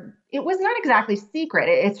clear, it was not exactly secret.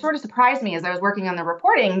 It sort of surprised me as I was working on the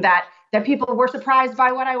reporting that people were surprised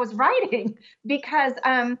by what I was writing, because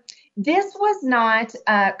this was not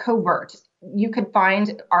covert. You could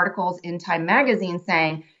find articles in Time magazine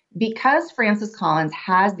saying, because Francis Collins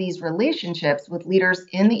has these relationships with leaders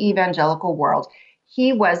in the evangelical world,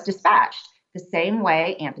 he was dispatched. The same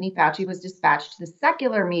way Anthony Fauci was dispatched to the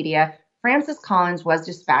secular media, Francis Collins was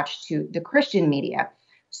dispatched to the Christian media.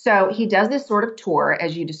 So he does this sort of tour,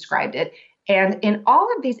 as you described it. And in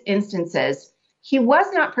all of these instances, he was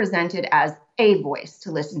not presented as a voice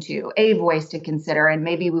to listen to, a voice to consider, and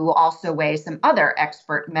maybe we will also weigh some other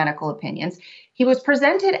expert medical opinions. He was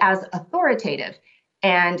presented as authoritative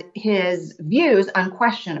and his views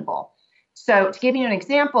unquestionable. So to give you an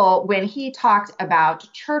example, when he talked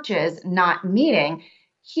about churches not meeting,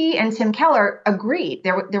 he and Tim Keller agreed.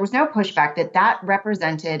 There was no pushback that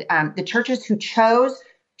represented the churches who chose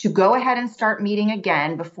to go ahead and start meeting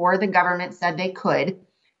again before the government said they could.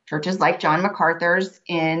 Churches like John MacArthur's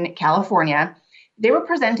in California, they were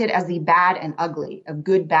presented as the bad and ugly, of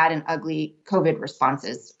good, bad, and ugly COVID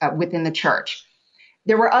responses within the church.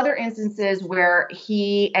 There were other instances where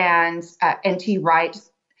he and N.T. Wright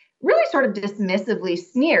really sort of dismissively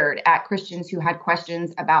sneered at Christians who had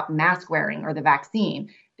questions about mask wearing or the vaccine.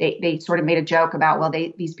 They sort of made a joke about, well,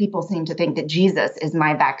 these people seem to think that Jesus is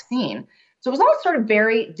my vaccine. So it was all sort of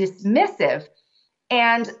very dismissive.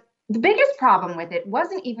 And the biggest problem with it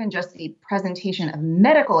wasn't even just the presentation of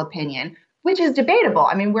medical opinion, which is debatable.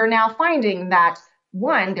 I mean, we're now finding that,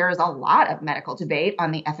 one, there is a lot of medical debate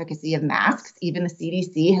on the efficacy of masks. Even the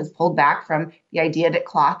CDC has pulled back from the idea that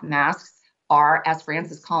cloth masks are, as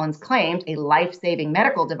Francis Collins claimed, a life-saving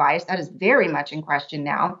medical device. That is very much in question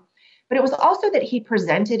now. But it was also that he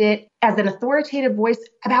presented it as an authoritative voice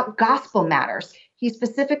about gospel matters. He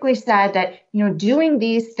specifically said that, doing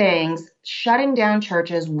these things, shutting down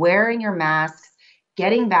churches, wearing your masks,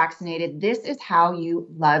 getting vaccinated, this is how you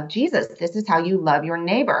love Jesus. This is how you love your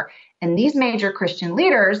neighbor. And these major Christian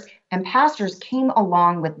leaders and pastors came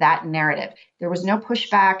along with that narrative. There was no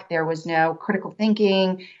pushback. There was no critical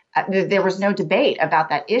thinking. There was no debate about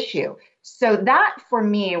that issue. So that, for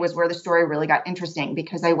me, was where the story really got interesting,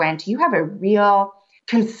 because I went, you have a real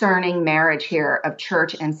concerning marriage here of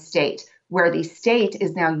church and state, where the state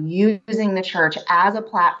is now using the church as a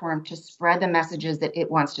platform to spread the messages that it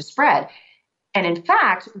wants to spread. And in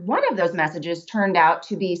fact, one of those messages turned out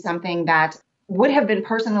to be something that would have been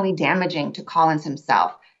personally damaging to Collins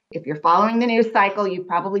himself. If you're following the news cycle, you've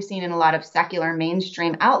probably seen in a lot of secular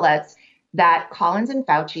mainstream outlets that Collins and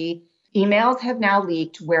Fauci emails have now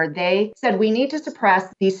leaked where they said we need to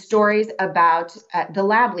suppress these stories about the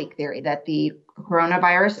lab leak theory, that the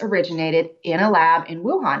coronavirus originated in a lab in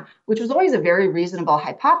Wuhan, which was always a very reasonable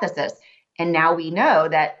hypothesis. And now we know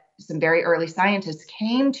that some very early scientists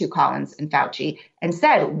came to Collins and Fauci and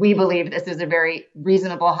said, we believe this is a very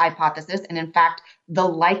reasonable hypothesis, and in fact, the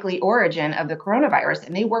likely origin of the coronavirus,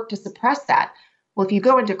 and they worked to suppress that. Well, if you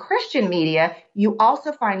go into Christian media, you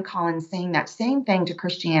also find Collins saying that same thing to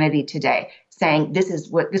Christianity today, saying this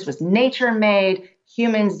was nature made,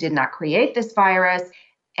 humans did not create this virus.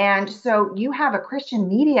 And so you have a Christian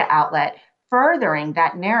media outlet furthering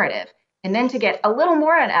that narrative. And then to get a little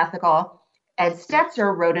more unethical, Ed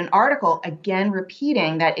Stetzer wrote an article again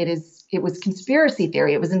repeating that it was conspiracy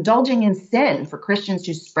theory. It was indulging in sin for Christians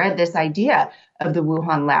to spread this idea of the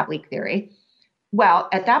Wuhan lab leak theory. Well,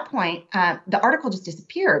 at that point, the article just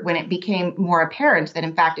disappeared when it became more apparent that,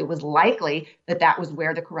 in fact, it was likely that was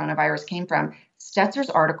where the coronavirus came from. Stetzer's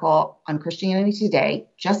article on Christianity Today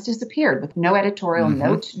just disappeared with no editorial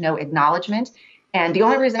note, no acknowledgement. And the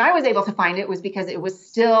only reason I was able to find it was because it was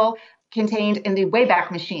still contained in the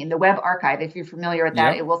Wayback Machine, the web archive. If you're familiar with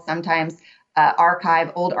that, It will sometimes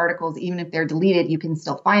archive old articles. Even if they're deleted, you can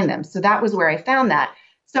still find them. So that was where I found that.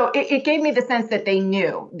 So it gave me the sense that they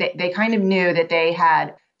knew, they kind of knew that they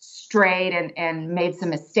had strayed and made some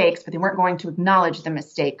mistakes, but they weren't going to acknowledge the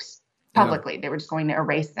mistakes publicly. They were just going to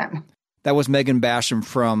erase them. That was Megan Basham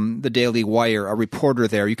from the Daily Wire, a reporter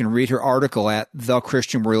there. You can read her article at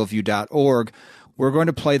thechristianworldview.org. We're going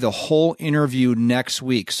to play the whole interview next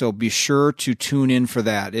week, so be sure to tune in for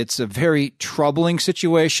that. It's a very troubling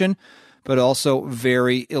situation, but also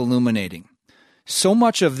very illuminating. So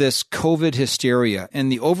much of this COVID hysteria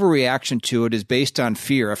and the overreaction to it is based on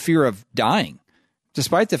fear, a fear of dying,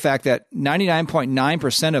 despite the fact that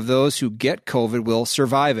 99.9% of those who get COVID will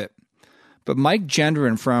survive it. But Mike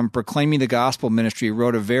Gendron from Proclaiming the Gospel Ministry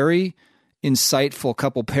wrote a very insightful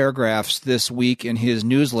couple paragraphs this week in his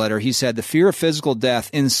newsletter. He said, "The fear of physical death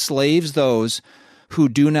enslaves those who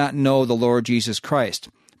do not know the Lord Jesus Christ.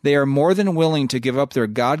 They are more than willing to give up their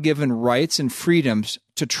God-given rights and freedoms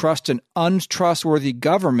to trust an untrustworthy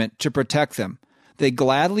government to protect them. They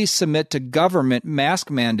gladly submit to government mask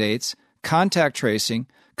mandates, contact tracing,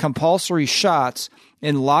 compulsory shots,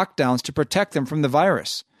 and lockdowns to protect them from the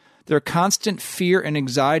virus. Their constant fear and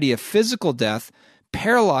anxiety of physical death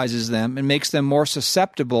paralyzes them and makes them more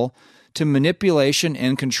susceptible to manipulation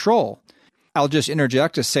and control." I'll just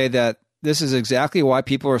interject to say that this is exactly why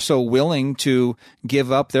people are so willing to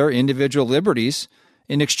give up their individual liberties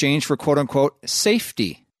in exchange for quote-unquote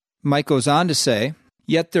safety. Mike goes on to say,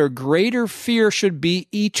 "Yet their greater fear should be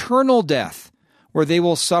eternal death, where they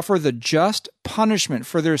will suffer the just punishment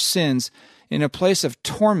for their sins in a place of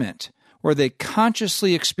torment, where they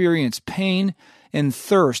consciously experience pain and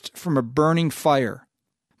thirst from a burning fire.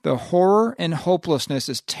 The horror and hopelessness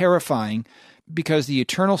is terrifying because the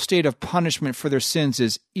eternal state of punishment for their sins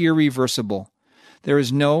is irreversible. There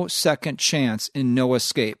is no second chance and no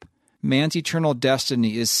escape. Man's eternal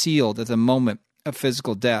destiny is sealed at the moment of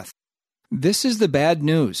physical death." This is the bad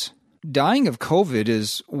news. Dying of COVID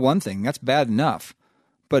is one thing, that's bad enough.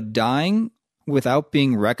 But dying without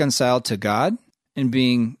being reconciled to God and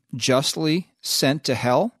being justly sent to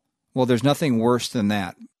hell, well, there's nothing worse than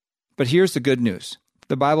that. But here's the good news.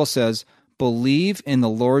 The Bible says, "Believe in the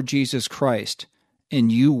Lord Jesus Christ,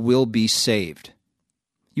 and you will be saved."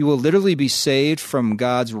 You will literally be saved from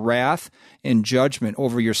God's wrath and judgment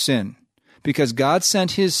over your sin, because God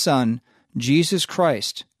sent His Son, Jesus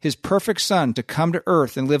Christ, His perfect Son, to come to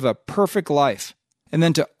earth and live a perfect life, and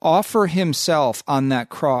then to offer Himself on that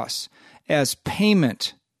cross as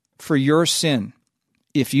payment for your sin.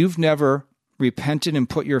 If you've never repented and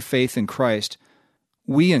put your faith in Christ,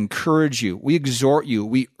 we encourage you, we exhort you,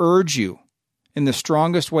 we urge you in the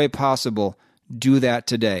strongest way possible, do that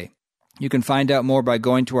today. You can find out more by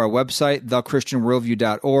going to our website,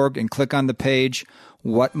 thechristianworldview.org, and click on the page,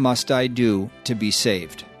 "What Must I Do to Be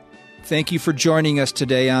Saved?" Thank you for joining us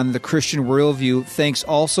today on The Christian Worldview. Thanks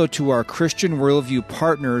also to our Christian Worldview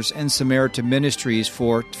partners and Samaritan Ministries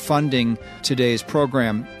for funding today's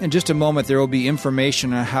program. In just a moment, there will be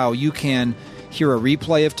information on how you can hear a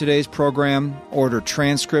replay of today's program, order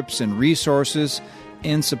transcripts and resources,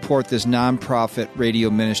 and support this nonprofit radio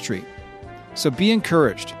ministry. So be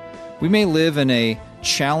encouraged. We may live in a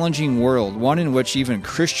challenging world, one in which even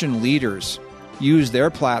Christian leaders use their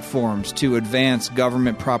platforms to advance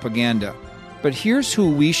government propaganda. But here's who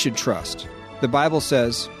we should trust. The Bible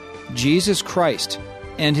says, Jesus Christ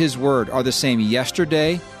and His Word are the same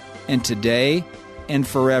yesterday and today and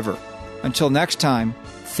forever. Until next time,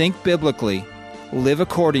 think biblically, live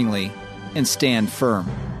accordingly, and stand firm.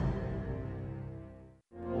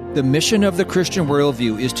 The mission of the Christian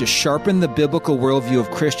Worldview is to sharpen the biblical worldview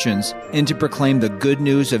of Christians and to proclaim the good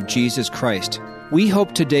news of Jesus Christ. We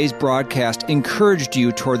hope today's broadcast encouraged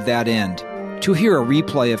you toward that end. To hear a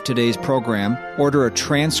replay of today's program, order a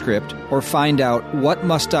transcript, or find out what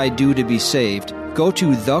must I do to be saved, go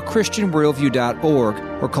to thechristianworldview.org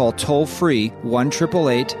or call toll-free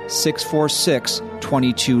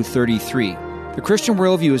 1-888-646-2233. The Christian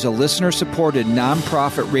Worldview is a listener-supported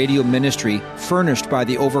nonprofit radio ministry furnished by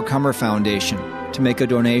the Overcomer Foundation. To make a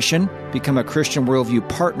donation, become a Christian Worldview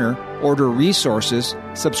partner, order resources,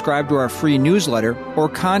 subscribe to our free newsletter, or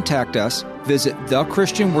contact us, visit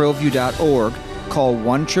thechristianworldview.org, call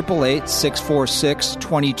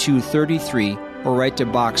 1-888-646-2233, or write to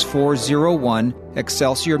Box 401,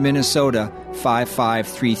 Excelsior, Minnesota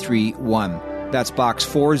 55331. That's Box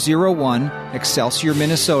 401, Excelsior,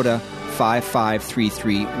 Minnesota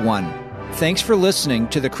 55331. Thanks for listening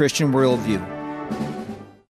to The Christian Worldview.